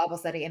up for a Bible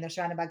study and they're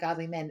surrounded by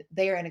godly men,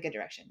 they are in a good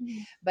direction.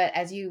 Hmm. But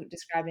as you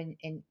described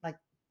in like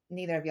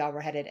neither of y'all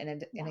were headed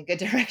in Yeah. a good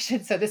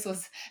direction. So this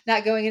was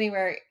not going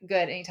anywhere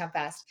good anytime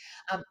fast.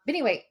 But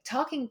anyway,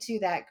 talking to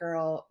that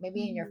girl,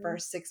 maybe in your Hmm.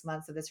 first 6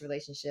 months of this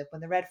relationship,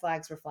 when the red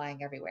flags were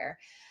flying everywhere,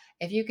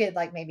 if you could,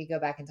 like, maybe go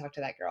back and talk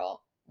to that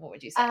girl, what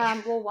would you say?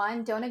 Well,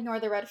 one, don't ignore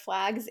the red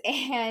flags.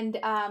 And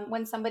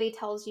when somebody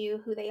tells you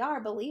who they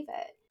are, believe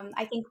it.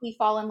 I think we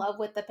fall in love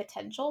with the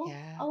potential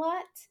Yeah. a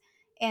lot.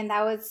 And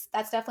that's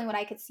definitely what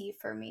I could see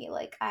for me.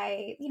 Like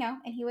and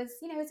he was,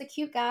 he was a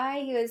cute guy.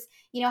 He was,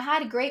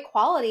 had great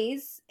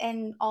qualities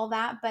and all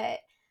that, but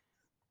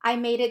I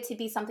made it to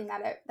be something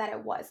that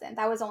it wasn't.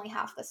 That was only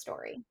half the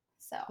story.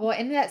 So, Well,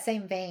 in that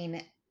same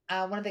vein,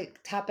 one of the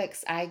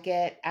topics I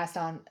get asked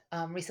on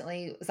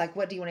recently was like,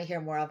 what do you want to hear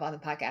more of on the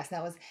podcast? And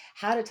that was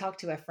how to talk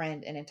to a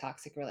friend in a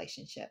toxic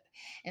relationship.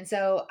 And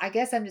so I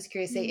guess I'm just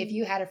curious, say, if mm,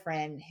 you had a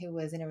friend who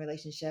was in a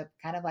relationship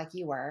kind of like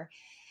you were,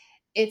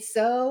 it's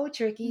so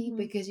tricky mhm.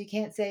 because you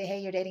can't say, hey,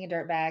 you're dating a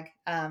dirtbag,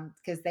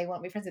 because they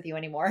won't be friends with you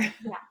anymore.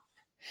 Yeah.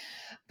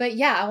 But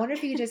yeah, I wonder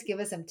if you could just give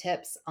us some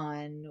tips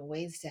on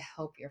ways to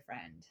help your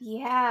friend.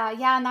 Yeah,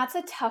 yeah, and that's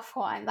a tough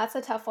one. That's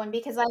a tough one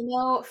because I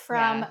know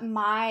from Yeah.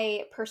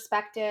 my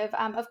perspective,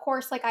 of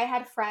course, like I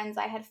had friends,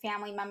 I had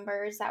family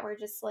members that were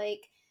just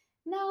like,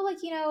 no, like,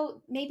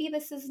 maybe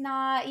this is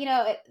not,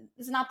 this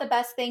is not the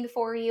best thing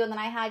for you. And then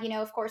I had,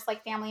 of course,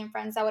 like family and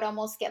friends that would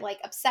almost get like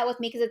upset with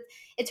me because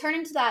it turned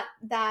into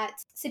that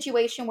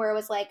situation where it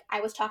was like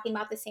I was talking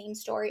about the same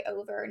story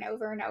over and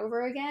over and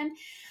over again.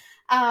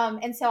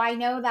 And so I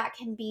know that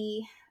can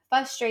be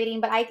frustrating,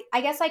 but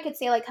I guess I could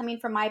say, like, coming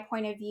from my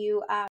point of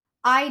view,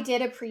 I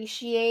did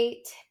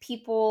appreciate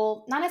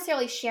people not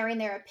necessarily sharing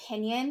their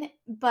opinion,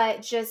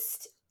 but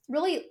just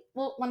really,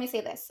 well, let me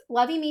say this,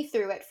 loving me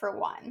through it for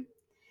one,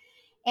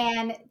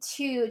 and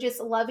two, just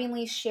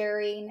lovingly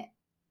sharing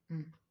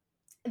Mm.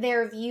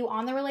 their view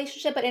on the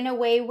relationship, but in a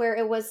way where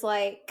it was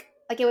like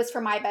it was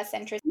for my best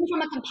interest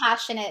from a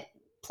compassionate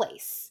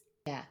place.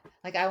 Yeah.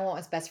 Like, I want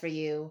what's best for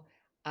you.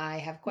 I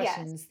have Yes.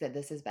 questions that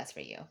this is best for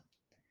you.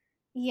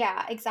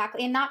 Yeah,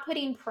 exactly. And not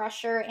putting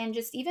pressure and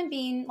just even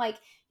being like,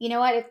 you know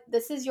what, if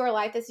this is your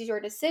life, this is your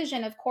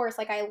decision, of course,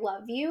 like I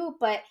love you,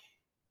 but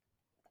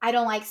I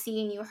don't like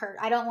seeing you hurt.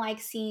 I don't like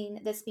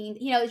seeing this being,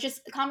 it's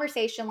just a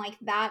conversation like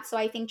that. So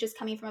I think just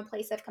coming from a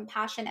place of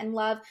compassion and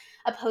love,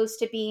 opposed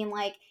to being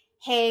like,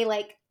 hey,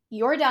 like,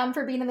 you're dumb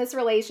for being in this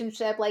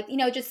relationship. Like,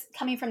 just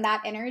coming from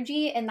that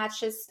energy. And I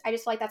just feel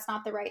like that's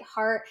not the right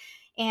heart.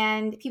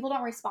 And people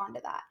don't respond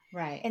to that.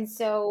 Right. And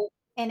so,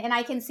 and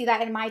I can see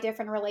that in my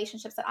different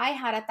relationships that I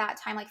had at that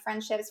time, like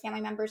friendships,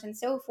 family members, and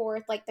so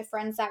forth, like the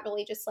friends that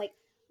really just like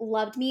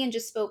loved me and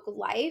just spoke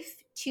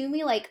life to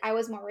me, like I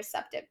was more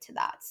receptive to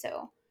that.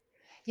 So,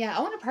 Yeah,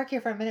 I want to park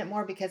here for a minute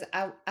more because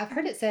I've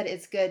heard mhm, it said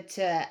it's good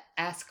to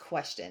ask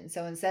questions.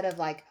 So instead of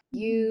like, mhm,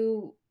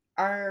 you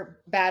are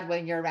bad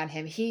when you're around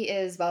him, he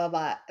is blah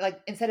blah blah.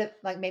 Like, instead of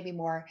like, maybe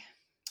more,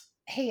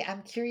 hey,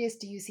 I'm curious,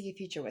 do you see a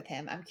future with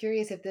him? I'm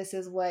curious if this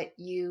is what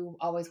you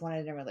always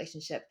wanted in a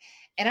relationship.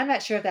 And I'm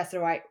not sure if that's the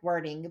right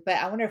wording, but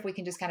I wonder if we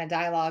can just kind of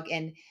dialogue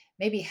and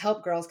maybe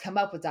help girls come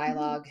up with mhm.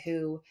 dialogue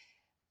who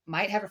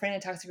might have a friend in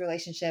a toxic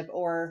relationship,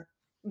 or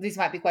these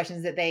might be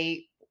questions that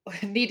they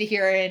need to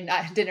hear and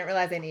I didn't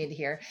realize they needed to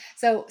hear.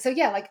 So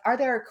yeah, like, are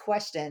there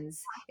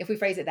questions, if we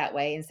phrase it that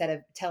way instead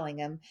of telling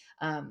them,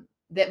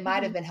 that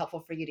might have Mhm. been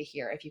helpful for you to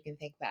hear if you can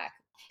think back?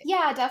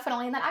 Yeah,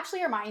 definitely. And that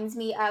actually reminds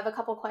me of a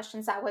couple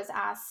questions that was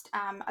asked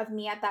of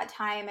me at that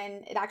time,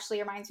 and it actually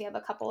reminds me of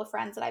a couple of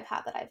friends that I've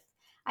had that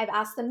I've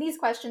asked them these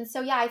questions. So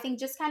yeah, I think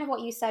just kind of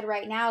what you said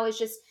right now is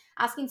just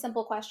asking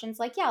simple questions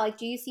like, yeah, like,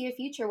 do you see a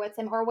future with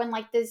him? Or when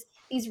like these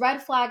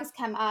red flags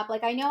come up,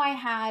 like I know I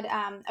had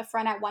a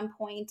friend at one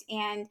point,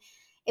 and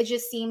it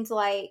just seemed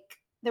like.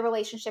 the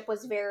relationship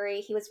was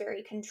he was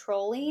very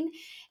controlling.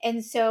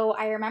 And so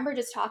I remember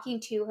just talking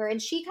to her,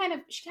 and she kind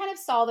of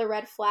saw the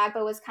red flag,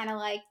 but was kind of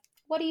like,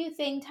 what do you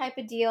think, type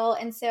of deal.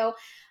 And so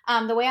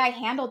the way I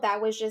handled that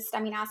was just,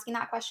 I mean, asking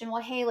that question,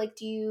 well, hey, like,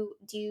 do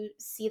you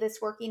see this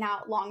working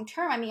out long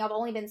term? I mean, I've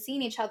only been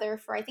seeing each other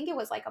for, I think it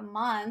was like a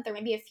month or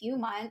maybe a few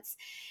months.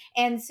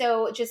 And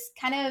so just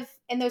kind of,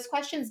 and those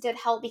questions did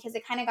help because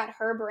it kind of got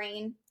her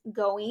brain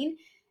going,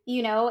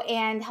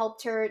 and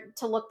helped her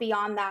to look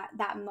beyond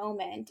that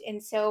moment.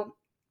 And so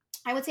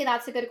I would say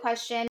that's a good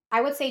question.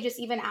 I would say just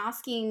even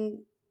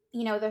asking,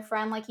 the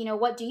friend, like,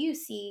 what do you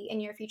see in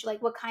your future?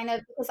 Like, what kind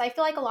of, because I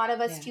feel like a lot of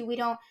us Yeah. too, we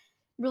don't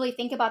really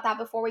think about that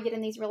before we get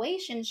in these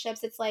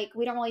relationships. It's like,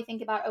 we don't really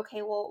think about,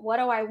 okay, well, what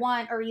do I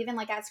want? Or even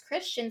like as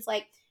Christians,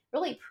 like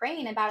really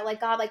praying about it,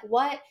 like, God, like,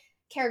 what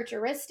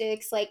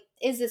characteristics, like,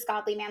 is this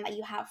godly man that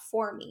you have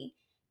for me?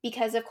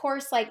 Because of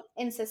course, like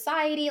in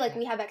society, like Yeah.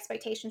 we have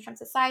expectations from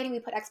society, we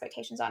put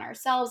expectations on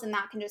ourselves, and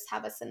that can just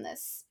have us in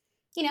this,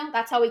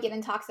 that's how we get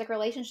in toxic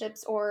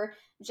relationships, or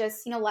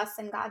just, less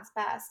than God's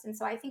best. And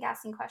so I think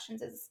asking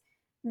questions is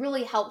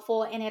really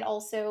helpful. And it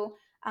also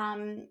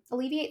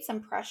alleviates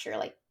some pressure,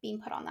 like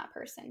being put on that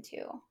person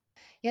too.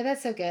 Yeah,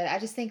 that's so good. I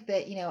just think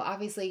that,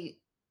 obviously,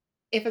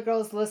 if a girl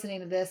is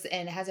listening to this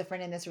and has a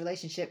friend in this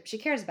relationship, she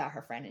cares about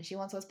her friend and she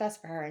wants what's best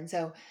for her. And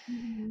so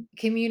Mhm.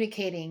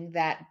 communicating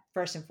that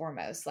first and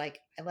foremost, like,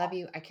 I love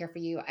you, I care for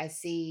you, I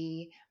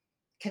see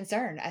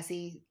concern, I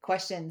see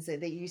questions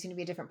that you seem to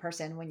be a different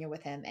person when you're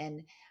with him,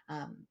 and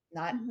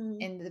not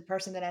Mhm. in the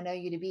person that I know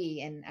you to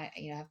be. And I,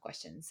 have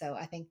questions. So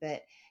I think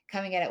that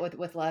coming at it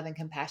with love and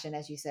compassion,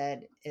 as you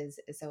said, is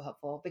so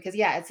helpful, because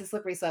yeah, it's a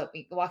slippery slope.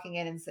 Walking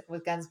in and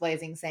with guns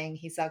blazing saying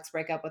he sucks,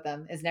 break up with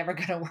him, is never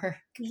going to work.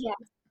 Yeah.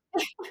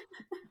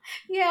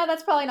 Yeah,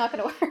 that's probably not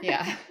going to work.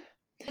 Yeah.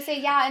 I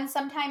say, yeah, and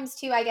sometimes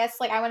too, I guess,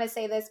 like, I want to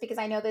say this because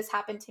I know this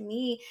happened to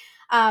me,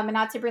 and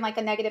not to bring like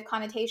a negative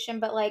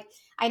connotation, but like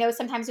I know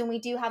sometimes when we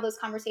do have those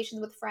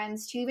conversations with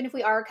friends too, even if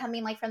we are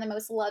coming like from the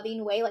most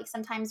loving way, like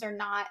sometimes they're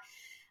not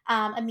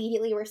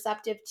immediately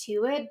receptive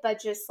to it.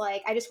 But just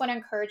like, I just want to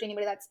encourage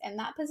anybody that's in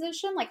that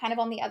position, like kind of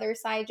on the other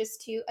side,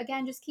 just to,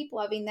 again, just keep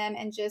loving them,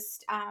 and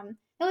just know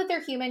that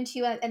they're human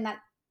too, and that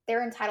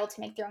they're entitled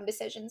to make their own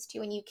decisions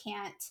too. And you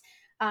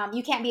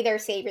can't be their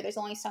savior. There's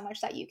only so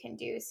much that you can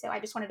do. So I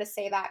just wanted to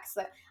say that,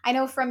 because I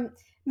know from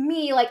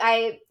me, like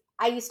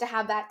I used to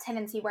have that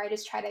tendency where I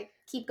just try to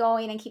keep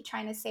going and keep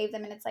trying to save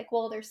them, and it's like,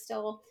 well, they're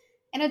still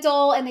an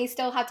adult and they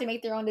still have to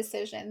make their own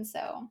decisions.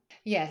 So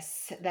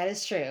Yes, that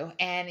is true.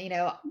 And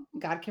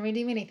God can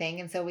redeem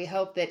anything. And so we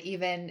hope that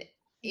even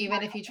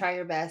if you try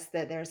your best,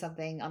 that there's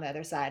something on the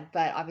other side.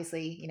 But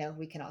obviously,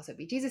 we can also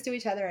be Jesus to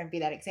each other and be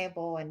that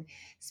example and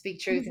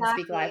speak truth and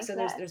speak life.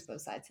 exactly, So there's yes,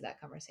 both sides to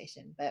that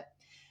conversation. But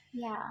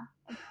yeah,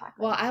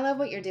 well, exactly. I love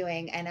what you're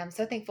doing, and I'm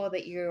so thankful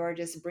that you're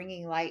just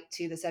bringing light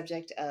to the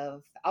subject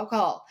of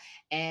alcohol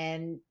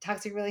and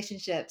toxic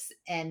relationships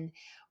and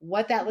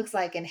what that looks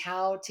like and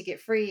how to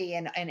get free,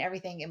 and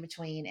everything in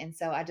between. And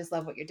so I just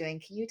love what you're doing.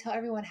 Can you tell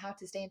everyone how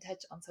to stay in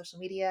touch on social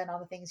media and all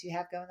the things you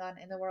have going on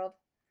in the world?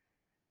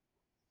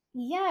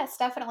 Yes,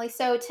 definitely.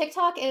 So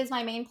TikTok is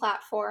my main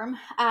platform,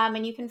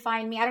 and you can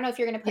find me. I don't know if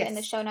you're going to put it in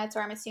the Yes. show notes,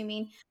 or I'm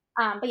assuming,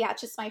 but yeah,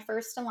 it's just my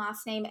first and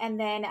last name, and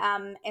then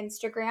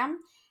Instagram.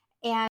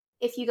 And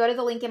if you go to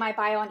the link in my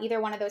bio on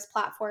either one of those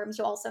platforms,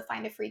 you'll also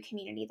find a free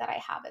community that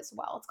I have as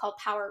well. It's called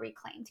Power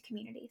Reclaimed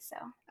Community. So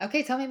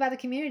Okay, tell me about the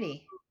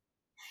community.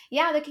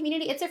 yeah, the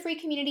community, it's a free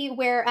community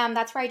where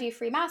that's where I do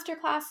free master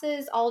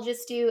classes.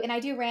 And I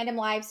do random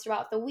lives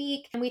throughout the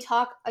week. And we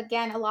talk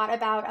again a lot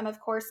about, of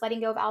course,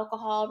 letting go of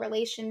alcohol,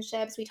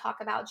 relationships. We talk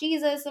about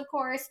Jesus, of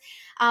course.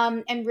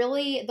 And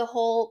really, the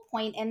whole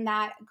point in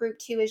that group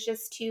too is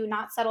just to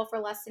not settle for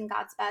less than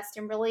God's best,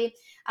 and really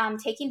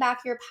taking back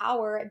your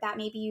power that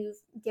maybe you've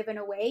given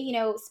away,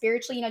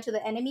 spiritually, to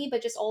the enemy,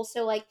 but just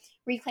also like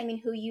reclaiming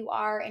who you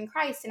are in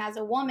Christ and as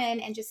a woman,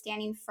 and just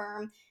standing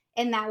firm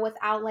in that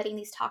without letting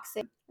these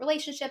toxic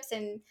relationships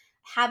and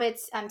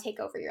habits take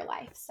over your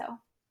life. So,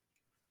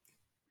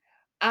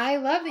 I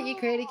love that you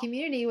create a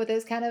community with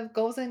those kind of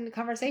goals and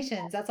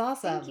conversations. That's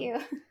thank awesome. you.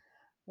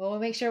 Well, we'll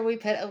make sure we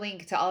put a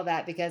link to all of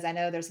that, because I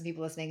know there's some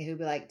people listening who'd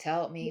be like,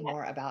 tell me Yeah,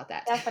 more about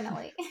that.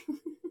 definitely.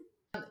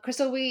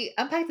 Crystal, we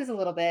unpacked this a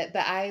little bit,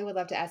 but I would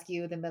love to ask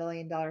you the $1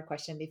 million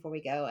question before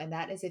we go. And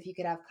that is, if you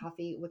could have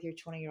coffee with your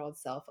 20-year-old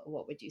self,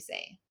 what would you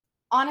say?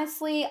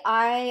 Honestly,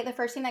 the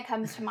first thing that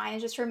comes to mind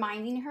is just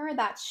reminding her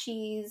that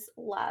she's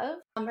loved,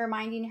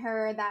 reminding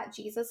her that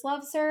Jesus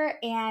loves her,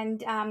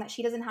 and that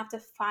she doesn't have to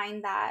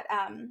find that,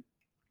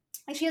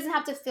 like she doesn't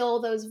have to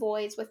fill those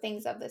voids with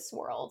things of this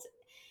world.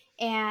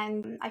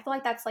 And I feel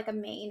like that's like a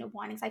main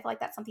one, because I feel like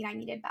that's something I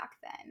needed back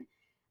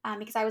then.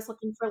 Because I was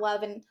looking for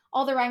love in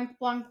all the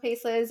wrong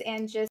places,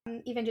 and just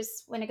even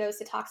just when it goes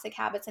to toxic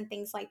habits and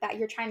things like that,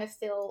 you're trying to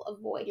fill a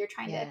void, you're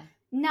trying to Yeah.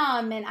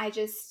 numb. And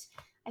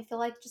I feel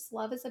like just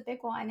love is a big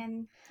one.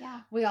 And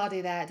yeah, We all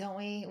do that, don't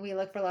we? We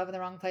look for love in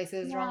the wrong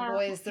places, the wrong yeah,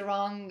 boys, the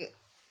wrong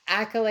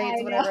accolades, I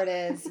know. whatever it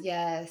is.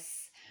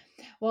 Yes.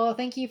 Well,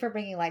 thank you for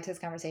bringing light to this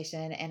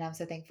conversation. And I'm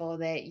so thankful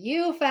that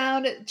you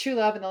found true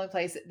love in the only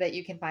place that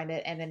you can find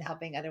it, and then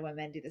helping other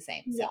women do the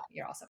same. So Yeah.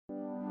 you're awesome.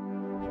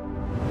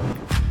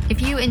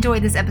 If you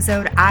enjoyed this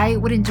episode, I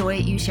would enjoy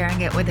you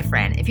sharing it with a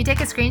friend. If you take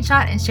a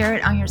screenshot and share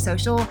it on your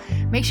social,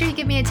 make sure you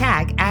give me a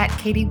tag at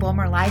Katie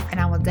Bulmer Life, and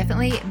I will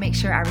definitely make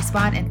sure I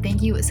respond. And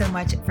thank you so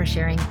much for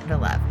sharing the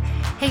love.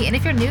 Hey, and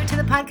if you're new to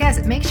the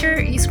podcast, make sure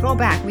you scroll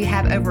back. We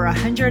have over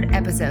 100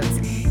 episodes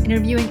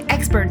interviewing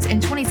experts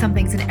and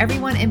 20-somethings and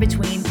everyone in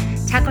between,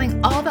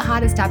 tackling all the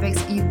hottest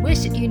topics you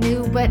wish you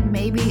knew, but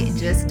maybe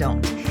just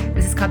don't.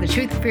 This is called the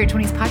Truth for Your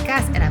 20s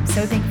podcast, and I'm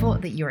so thankful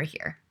that you're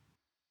here.